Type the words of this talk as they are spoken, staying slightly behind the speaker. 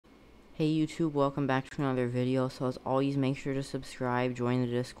Hey YouTube, welcome back to another video. So as always, make sure to subscribe, join the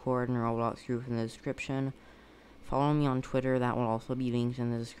Discord and Roblox group in the description. Follow me on Twitter, that will also be linked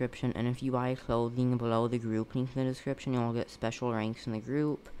in the description. And if you buy clothing below the group link in the description, you'll get special ranks in the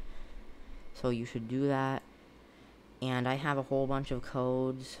group. So you should do that. And I have a whole bunch of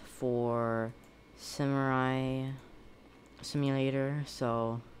codes for Samurai Simulator.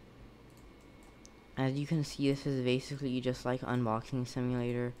 So as you can see, this is basically just like Unboxing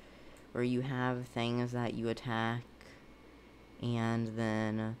Simulator, where you have things that you attack, and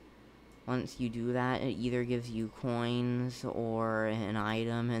then once you do that, it either gives you coins or an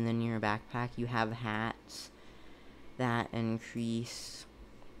item, and then in your backpack you have hats that increase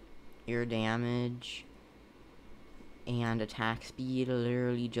your damage and attack speed,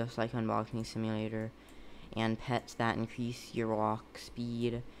 literally just like Unboxing Simulator, and pets that increase your walk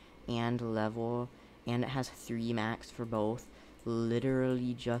speed and level, and it has 3 max for both,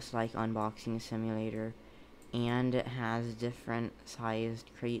 literally just like Unboxing Simulator. And it has different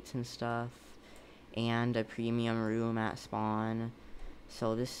sized crates and stuff, and a premium room at spawn.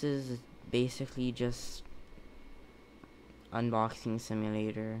 So this is basically just Unboxing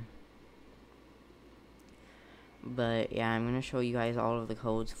Simulator. But yeah, I'm gonna show you guys all of the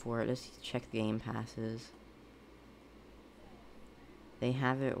codes for it. Let's check the game passes. They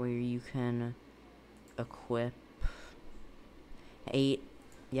have it where you can equip 8.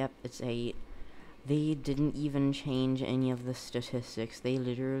 Yep, it's 8. They didn't even change any of the statistics. They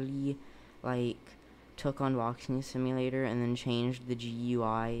literally, like, took Unboxing Simulator and then changed the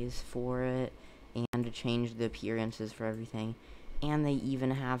GUIs for it, and changed the appearances for everything. And they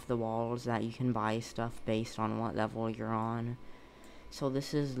even have the walls that you can buy stuff based on what level you're on. So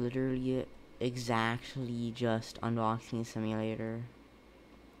this is literally exactly just Unboxing Simulator,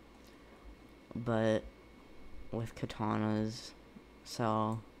 but with katanas.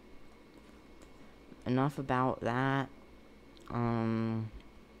 So enough about that.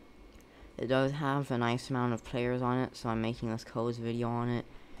 It does have a nice amount of players on it, so I'm making this codes video on it,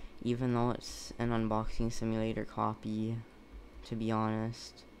 even though it's an Unboxing Simulator copy, to be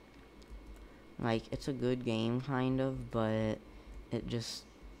honest. Like, it's a good game, kind of, but it just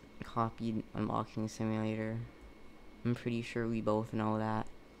copied Unboxing Simulator. I'm pretty sure we both know that.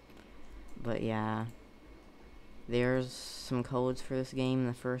 But yeah, there's some codes for this game.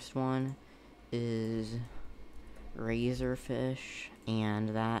 The first one is Razorfish, and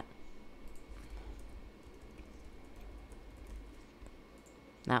that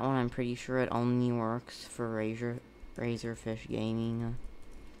one I'm pretty sure it only works for Razorfish Gaming.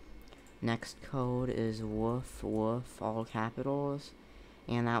 Next code is Woof Woof, all capitals,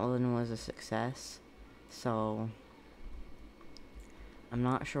 and that one was a success. So I'm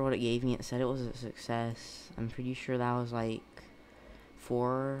not sure what it gave me. It said it was a success. I'm pretty sure that was like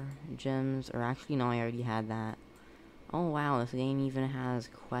 4 gems, or actually no, I already had that. Oh wow, this game even has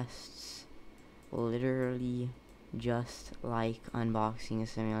quests, literally just like Unboxing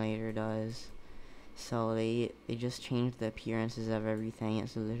Simulator does. So they just changed the appearances of everything.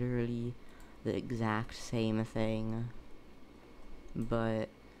 It's literally the exact same thing. But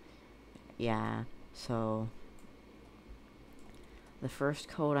yeah, so the first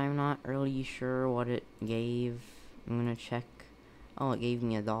code, I'm not really sure what it gave. I'm gonna check. Oh, it gave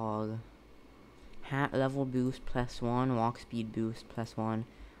me a dog. Hat level boost +1, walk speed boost +1.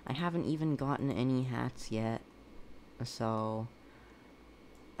 I haven't even gotten any hats yet, so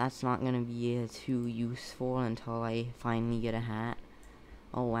that's not gonna be too useful until I finally get a hat.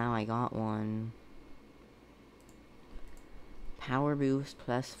 Oh wow, I got one. Power boost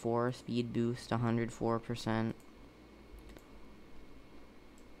 +4, speed boost 104%.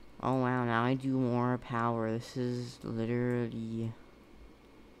 Oh wow, now I do more power. This is literally,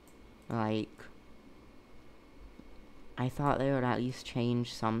 like, I thought they would at least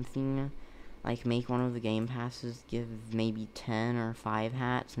change something, like make one of the game passes give maybe 10 or 5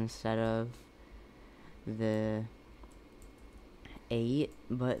 hats instead of the 8,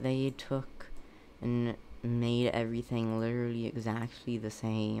 but they took and made everything literally exactly the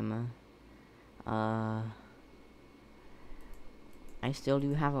same. I still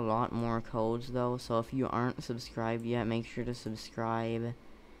do have a lot more codes though, so if you aren't subscribed yet, make sure to subscribe.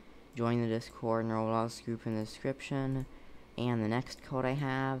 Join the Discord and Roblox group in the description. And the next code I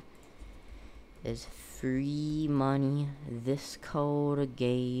have is free money. This code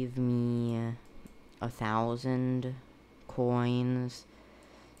gave me 1,000 coins.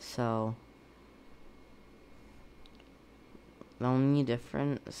 So the only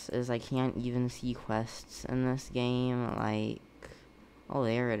difference is I can't even see quests in this game. Like, oh,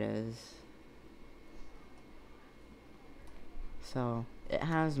 there it is. So it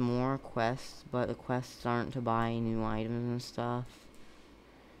has more quests, but the quests aren't to buy new items and stuff.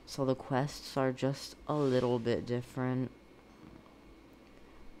 So the quests are just a little bit different.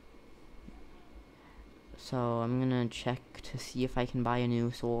 So I'm gonna check to see if I can buy a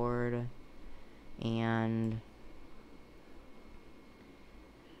new sword, and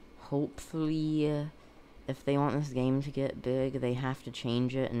hopefully if they want this game to get big, they have to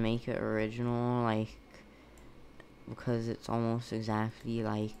change it and make it original, like, because it's almost exactly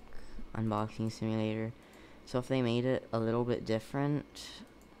like Unboxing Simulator. So if they made it a little bit different,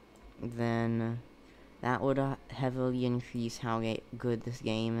 then that would heavily increase how good this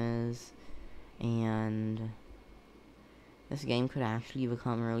game is, and this game could actually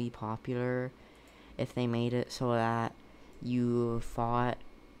become really popular if they made it so that you fought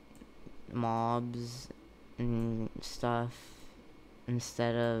mobs and stuff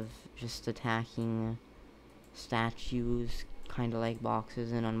instead of just attacking statues, kind of like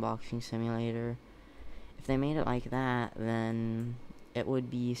boxes in Unboxing Simulator. If they made it like that, then it would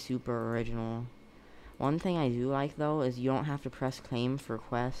be super original. One thing I do like, though, is you don't have to press claim for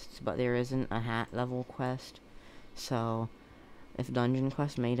quests, but there isn't a hat level quest. So if Dungeon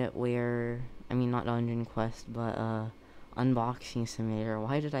Quest made it where, I mean, not Dungeon Quest, but Unboxing Simulator.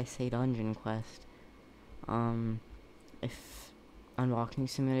 Why did I say Dungeon Quest? If Unboxing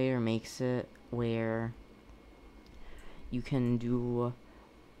Simulator makes it where you can do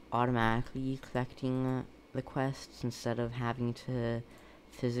automatically collecting the quests instead of having to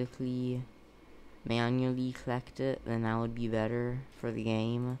physically, manually collect it, then that would be better for the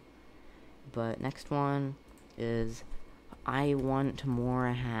game. But next one is I want more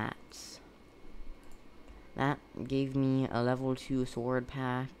hats. That gave me a level 2 sword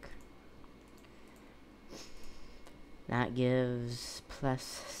pack. That gives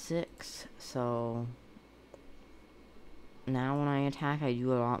 +6, so now when I attack I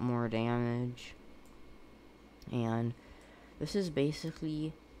do a lot more damage. And this is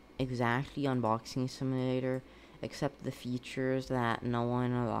basically exactly Unboxing Simulator, except the features that no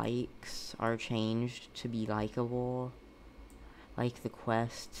one likes are changed to be likable, like the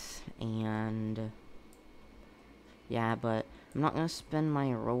quests, and yeah, but I'm not gonna spend my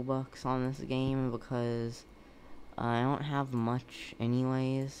Robux on this game because I don't have much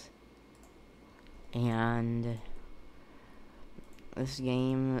anyways, and this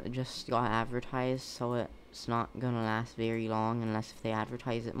game just got advertised, so it's not gonna last very long unless if they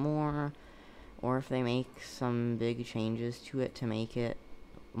advertise it more, or if they make some big changes to it to make it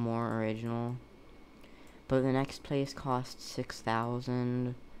more original. But the next place costs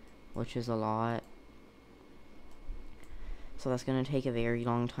 6,000, which is a lot. So that's gonna take a very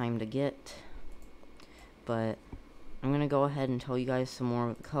long time to get. But I'm gonna go ahead and tell you guys some more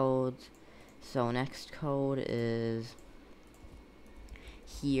of the codes. So next code is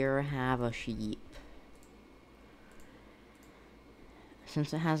here have a sheep.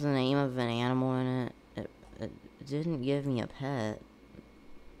 Since it has the name of an animal in it, it didn't give me a pet.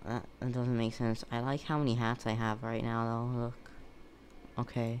 That doesn't make sense. I like how many hats I have right now, though. Look.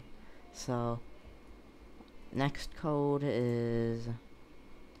 Okay. So, next code is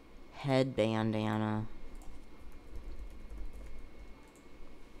head bandana.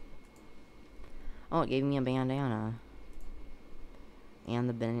 Oh, it gave me a bandana. And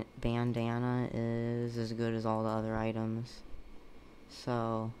the bandana is as good as all the other items.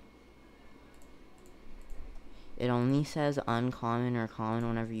 So, it only says uncommon or common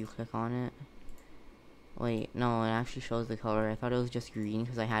whenever you click on it. Wait, no, it actually shows the color. I thought it was just green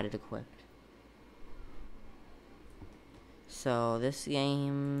because I had it equipped. So, this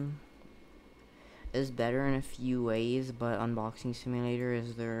game is better in a few ways, but Unboxing Simulator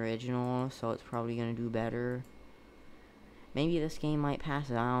is the original, so it's probably gonna do better. Maybe this game might pass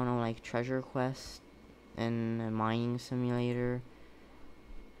it, I don't know, like Treasure Quest and Mining Simulator.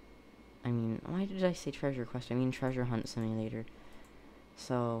 I mean, why did I say Treasure Quest? I mean Treasure Hunt Simulator.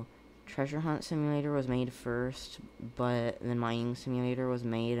 So, Treasure Hunt Simulator was made first, but then Mining Simulator was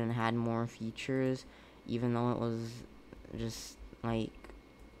made and had more features, even though it was just, like,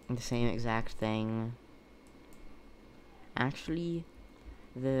 the same exact thing. Actually,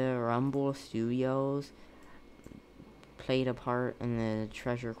 the Rumble Studios played a part in the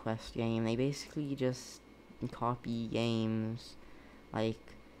Treasure Quest game. They basically just copy games like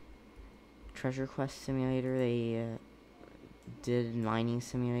Treasure Quest Simulator. They did Mining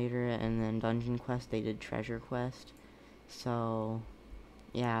Simulator, and then Dungeon Quest they did Treasure Quest. So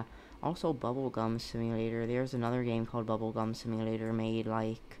yeah. Also Bubblegum Simulator. There's another game called Bubblegum Simulator made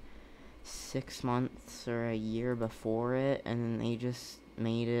like 6 months or a year before it, and then they just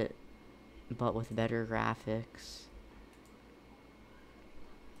made it but with better graphics.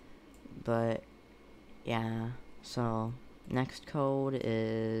 But yeah, so next code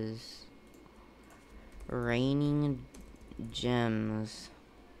is raining gems,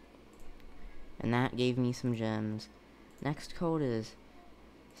 and that gave me some gems. Next code is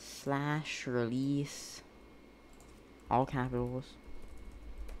 /release, all capitals,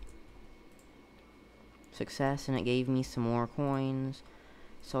 success, and it gave me some more coins.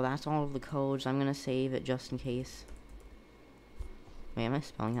 So that's all of the codes. I'm gonna save it just in case. Wait, am I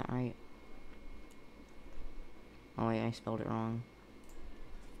spelling that right? Oh wait, I spelled it wrong.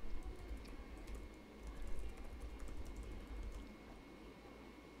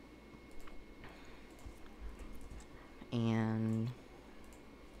 And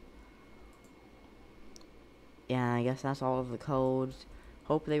yeah, I guess that's all of the codes.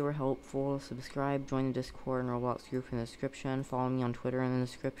 Hope they were helpful. Subscribe, join the Discord and Roblox group in the description. Follow me on Twitter in the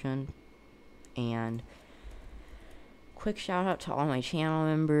description. And quick shout out to all my channel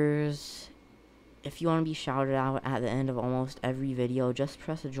members. If you want to be shouted out at the end of almost every video, just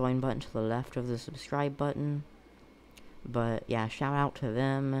press the join button to the left of the subscribe button. But yeah, shout out to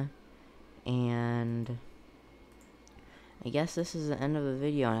them. And I guess this is the end of the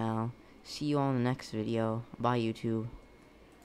video now. See you all in the next video. Bye, YouTube.